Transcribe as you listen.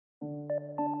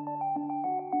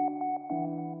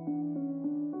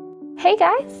Hey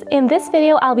guys! In this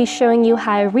video I'll be showing you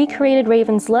how I recreated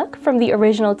Raven's look from the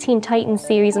original Teen Titans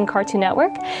series on Cartoon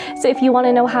Network. So if you want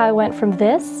to know how I went from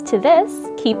this to this,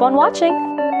 keep on watching!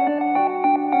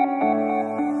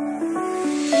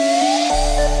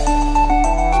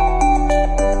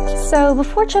 So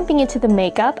before jumping into the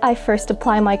makeup, I first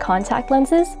apply my contact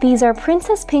lenses. These are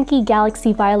Princess Pinky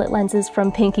Galaxy Violet lenses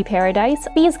from Pinky Paradise.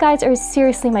 These guys are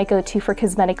seriously my go-to for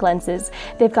cosmetic lenses.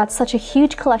 They've got such a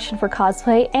huge collection for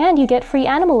cosplay, and you get free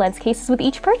animal lens cases with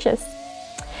each purchase.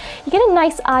 You get a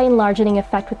nice eye enlarging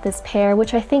effect with this pair,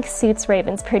 which I think suits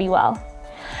Ravens pretty well.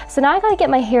 So now I gotta get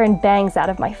my hair and bangs out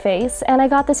of my face, and I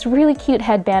got this really cute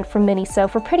headband from Miniso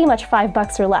for pretty much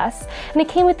 $5 or less, and it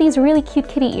came with these really cute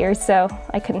kitty ears, so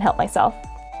I couldn't help myself.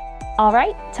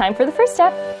 Alright, time for the first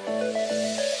step.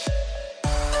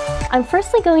 I'm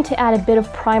firstly going to add a bit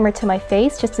of primer to my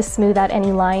face just to smooth out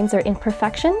any lines or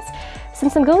imperfections.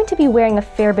 Since I'm going to be wearing a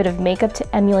fair bit of makeup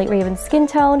to emulate Raven's skin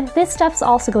tone, this stuff's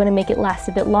also going to make it last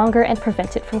a bit longer and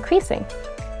prevent it from creasing.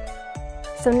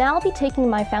 So now I'll be taking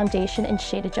my foundation and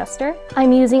shade adjuster.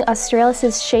 I'm using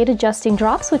Australis' shade adjusting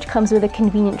drops, which comes with a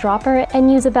convenient dropper,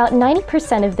 and use about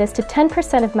 90% of this to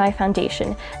 10% of my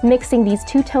foundation, mixing these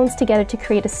two tones together to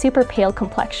create a super pale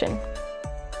complexion.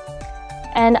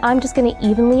 And I'm just going to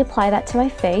evenly apply that to my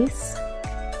face.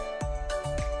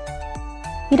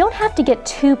 You don't have to get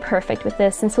too perfect with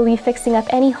this, since we'll be fixing up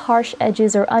any harsh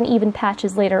edges or uneven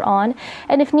patches later on,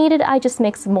 and if needed, I just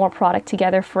mix more product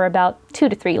together for about 2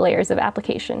 to 3 layers of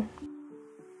application.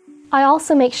 I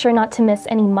also make sure not to miss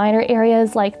any minor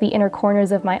areas like the inner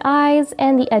corners of my eyes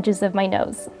and the edges of my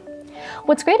nose.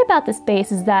 What's great about this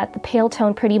base is that the pale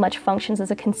tone pretty much functions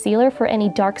as a concealer for any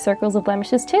dark circles or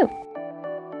blemishes too.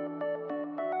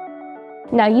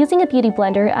 Now using a beauty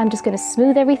blender, I'm just going to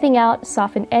smooth everything out,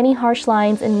 soften any harsh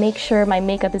lines, and make sure my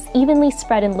makeup is evenly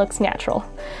spread and looks natural.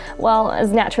 Well,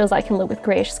 as natural as I can look with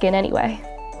grayish skin anyway.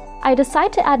 I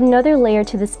decide to add another layer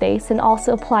to this base and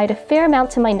also applied a fair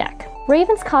amount to my neck.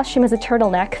 Raven's costume is a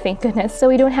turtleneck, thank goodness, so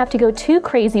we don't have to go too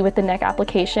crazy with the neck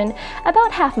application.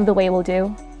 About half of the way will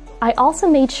do. I also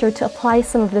made sure to apply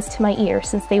some of this to my ears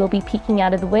since they will be peeking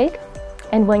out of the wig.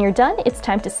 And when you're done, it's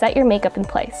time to set your makeup in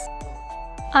place.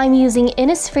 I'm using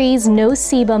Innisfree's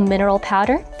No-Sebum mineral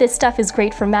powder. This stuff is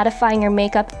great for mattifying your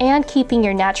makeup and keeping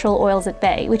your natural oils at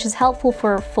bay, which is helpful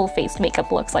for full-faced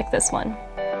makeup looks like this one.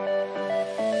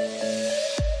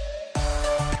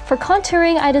 For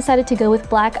contouring, I decided to go with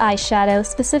black eyeshadow,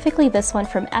 specifically this one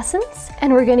from Essence,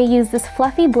 and we're going to use this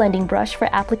fluffy blending brush for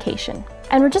application.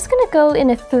 And we're just going to go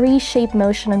in a 3-shape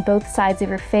motion on both sides of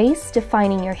your face,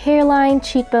 defining your hairline,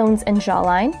 cheekbones, and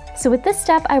jawline. So with this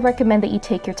step, I recommend that you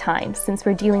take your time. Since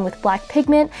we're dealing with black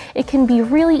pigment, it can be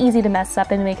really easy to mess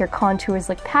up and make your contours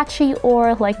look patchy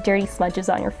or like dirty smudges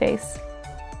on your face.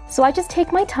 So I just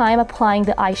take my time applying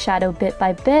the eyeshadow bit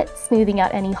by bit, smoothing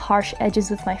out any harsh edges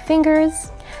with my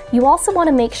fingers. You also want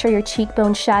to make sure your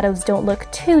cheekbone shadows don't look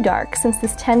too dark, since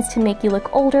this tends to make you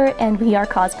look older and we are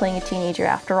cosplaying a teenager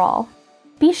after all.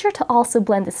 Be sure to also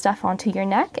blend this stuff onto your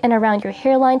neck and around your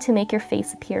hairline to make your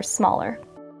face appear smaller.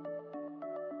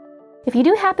 If you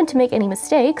do happen to make any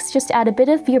mistakes, just add a bit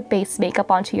of your base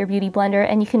makeup onto your beauty blender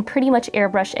and you can pretty much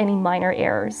airbrush any minor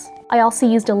errors. I also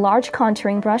used a large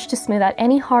contouring brush to smooth out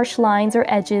any harsh lines or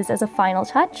edges as a final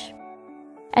touch.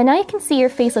 And now you can see your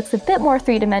face looks a bit more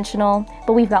three-dimensional,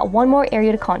 but we've got one more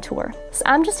area to contour. So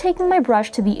I'm just taking my brush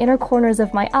to the inner corners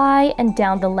of my eye and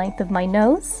down the length of my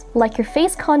nose. Like your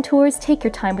face contours, take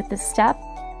your time with this step.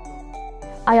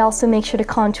 I also make sure to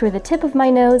contour the tip of my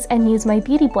nose and use my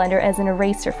beauty blender as an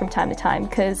eraser from time to time,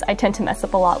 because I tend to mess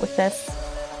up a lot with this.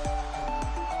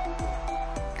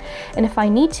 And if I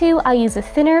need to, I use a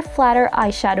thinner, flatter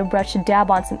eyeshadow brush to dab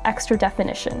on some extra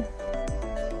definition.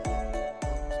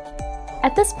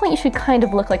 At this point, you should kind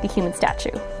of look like a human statue.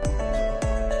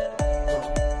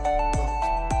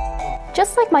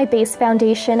 Just like my base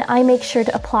foundation, I make sure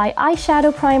to apply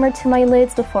eyeshadow primer to my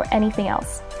lids before anything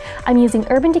else. I'm using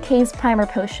Urban Decay's Primer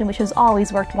Potion, which has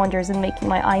always worked wonders in making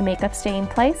my eye makeup stay in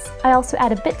place. I also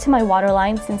add a bit to my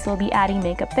waterline since we'll be adding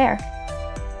makeup there.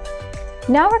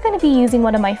 Now we're going to be using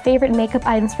one of my favorite makeup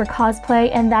items for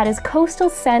cosplay, and that is Coastal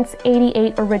Scents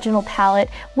 88 Original Palette,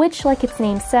 which, like its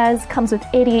name says, comes with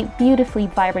 88 beautifully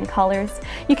vibrant colors.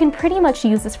 You can pretty much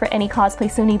use this for any cosplay,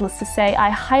 so needless to say,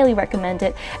 I highly recommend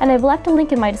it, and I've left a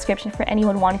link in my description for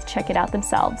anyone wanting to check it out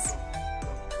themselves.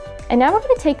 And now we're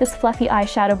going to take this fluffy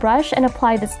eyeshadow brush and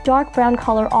apply this dark brown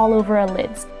color all over our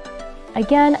lids.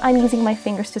 Again, I'm using my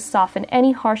fingers to soften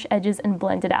any harsh edges and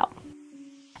blend it out.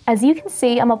 As you can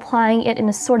see, I'm applying it in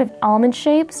a sort of almond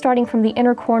shape, starting from the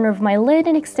inner corner of my lid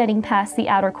and extending past the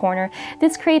outer corner.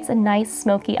 This creates a nice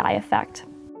smoky eye effect.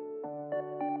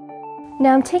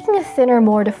 Now I'm taking a thinner,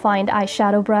 more defined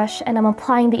eyeshadow brush and I'm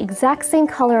applying the exact same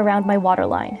color around my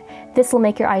waterline. This will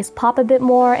make your eyes pop a bit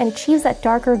more and achieves that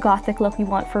darker gothic look we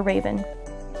want for Raven.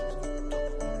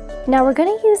 Now we're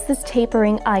going to use this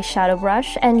tapering eyeshadow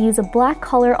brush and use a black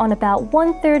color on about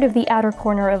 1/3 of the outer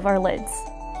corner of our lids.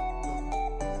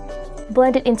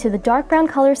 Blend it into the dark brown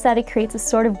color so that it creates a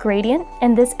sort of gradient,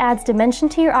 and this adds dimension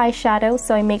to your eyeshadow,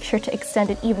 so I make sure to extend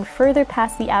it even further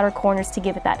past the outer corners to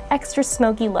give it that extra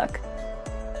smoky look.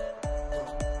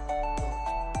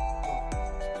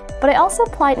 But I also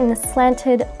apply it in a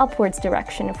slanted upwards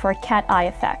direction for a cat eye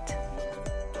effect.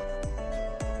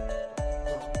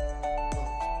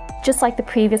 Just like the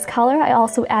previous color, I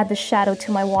also add the shadow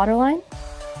to my waterline.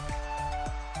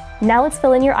 Now let's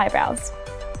fill in your eyebrows.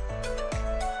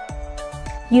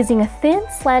 Using a thin,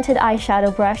 slanted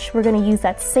eyeshadow brush, we're going to use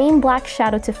that same black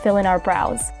shadow to fill in our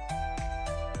brows.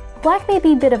 Black may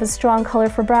be a bit of a strong color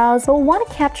for brows, but we'll want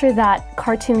to capture that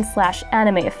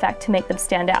cartoon/anime effect to make them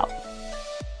stand out.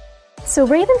 So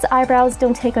Raven's eyebrows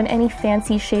don't take on any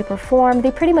fancy shape or form,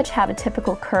 they pretty much have a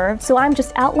typical curve, so I'm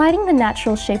just outlining the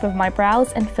natural shape of my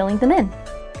brows and filling them in.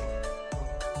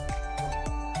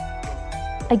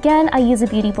 Again, I use a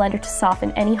beauty blender to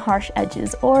soften any harsh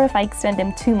edges, or if I extend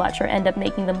them too much or end up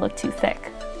making them look too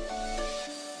thick.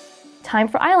 Time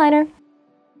for eyeliner!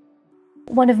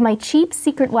 One of my cheap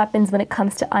secret weapons when it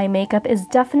comes to eye makeup is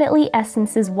definitely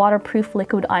Essence's waterproof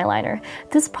liquid eyeliner.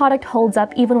 This product holds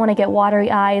up even when I get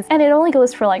watery eyes, and it only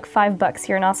goes for like $5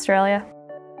 here in Australia.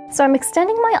 So I'm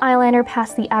extending my eyeliner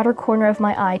past the outer corner of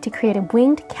my eye to create a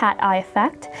winged cat eye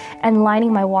effect, and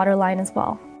lining my waterline as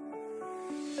well.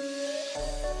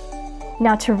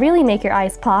 Now to really make your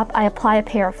eyes pop, I apply a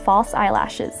pair of false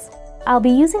eyelashes. I'll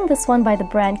be using this one by the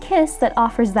brand Kiss that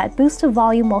offers that boost of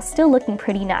volume while still looking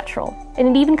pretty natural. And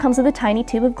it even comes with a tiny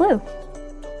tube of glue.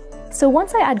 So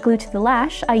once I add glue to the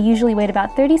lash, I usually wait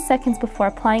about 30 seconds before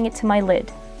applying it to my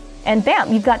lid. And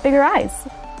bam, you've got bigger eyes!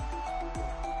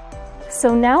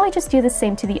 So now I just do the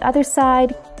same to the other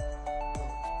side,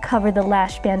 cover the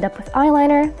lash band up with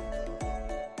eyeliner,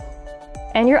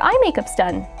 and your eye makeup's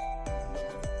done!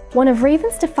 One of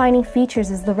Raven's defining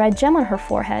features is the red gem on her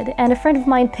forehead, and a friend of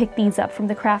mine picked these up from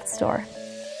the craft store.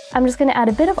 I'm just going to add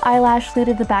a bit of eyelash glue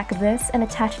to the back of this and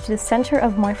attach it to the center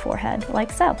of my forehead, like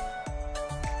so.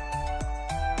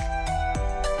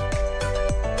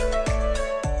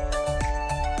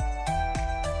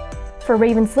 For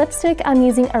Raven's lipstick, I'm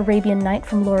using Arabian Night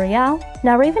from L'Oreal.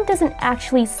 Now Raven doesn't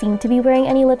actually seem to be wearing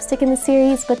any lipstick in the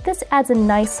series, but this adds a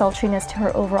nice sultriness to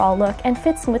her overall look and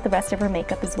fits in with the rest of her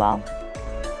makeup as well.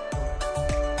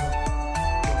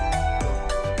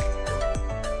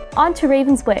 On to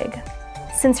Raven's wig.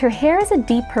 Since her hair is a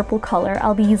deep purple color,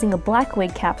 I'll be using a black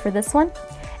wig cap for this one.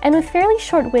 And with fairly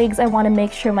short wigs, I want to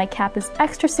make sure my cap is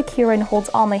extra secure and holds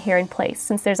all my hair in place,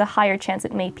 since there's a higher chance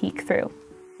it may peek through.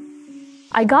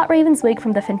 I got Raven's wig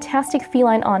from the fantastic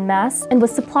feline en masse and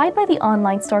was supplied by the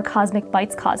online store Cosmic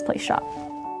Bites Cosplay Shop.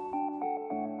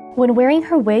 When wearing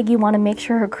her wig, you want to make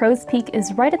sure her crow's peak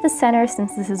is right at the center,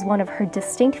 since this is one of her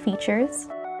distinct features.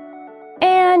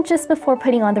 And just before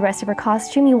putting on the rest of her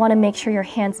costume, you want to make sure your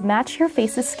hands match your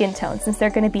face's skin tone, since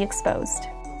they're going to be exposed.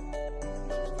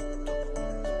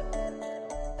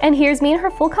 And here's me in her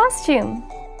full costume!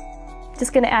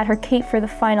 Just going to add her cape for the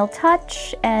final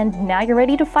touch, and now you're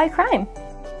ready to fight crime!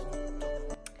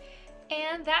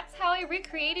 And that's how I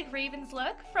recreated Raven's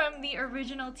look from the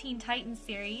original Teen Titans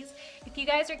series. If you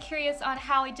guys are curious on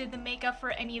how I did the makeup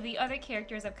for any of the other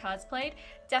characters I've cosplayed,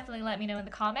 definitely let me know in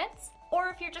the comments. Or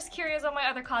if you're just curious on my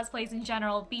other cosplays in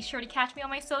general, be sure to catch me on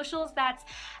my socials. That's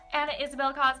Anna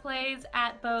Isabel Cosplays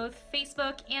at both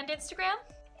Facebook and Instagram.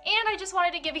 And I just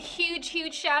wanted to give a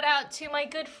huge shout out to my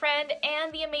good friend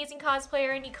and the amazing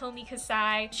cosplayer NEKOMI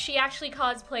KASAI. She actually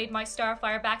cosplayed my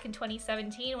Starfire back in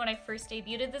 2017 when I first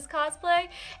debuted this cosplay,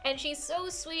 and she's so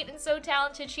sweet and so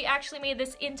talented, she actually made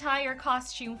this entire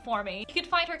costume for me. You can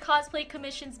find her cosplay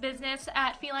commissions business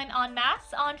at Feline en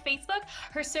Masse on Facebook.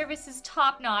 Her service is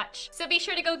top notch, so be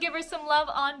sure to go give her some love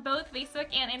on both Facebook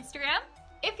and Instagram.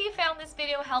 If you found this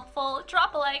video helpful,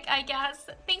 drop a like, I guess.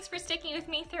 Thanks for sticking with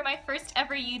me through my first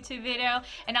ever YouTube video,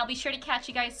 and I'll be sure to catch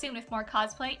you guys soon with more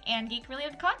cosplay and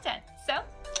geek-related content. So,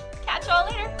 catch y'all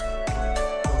later!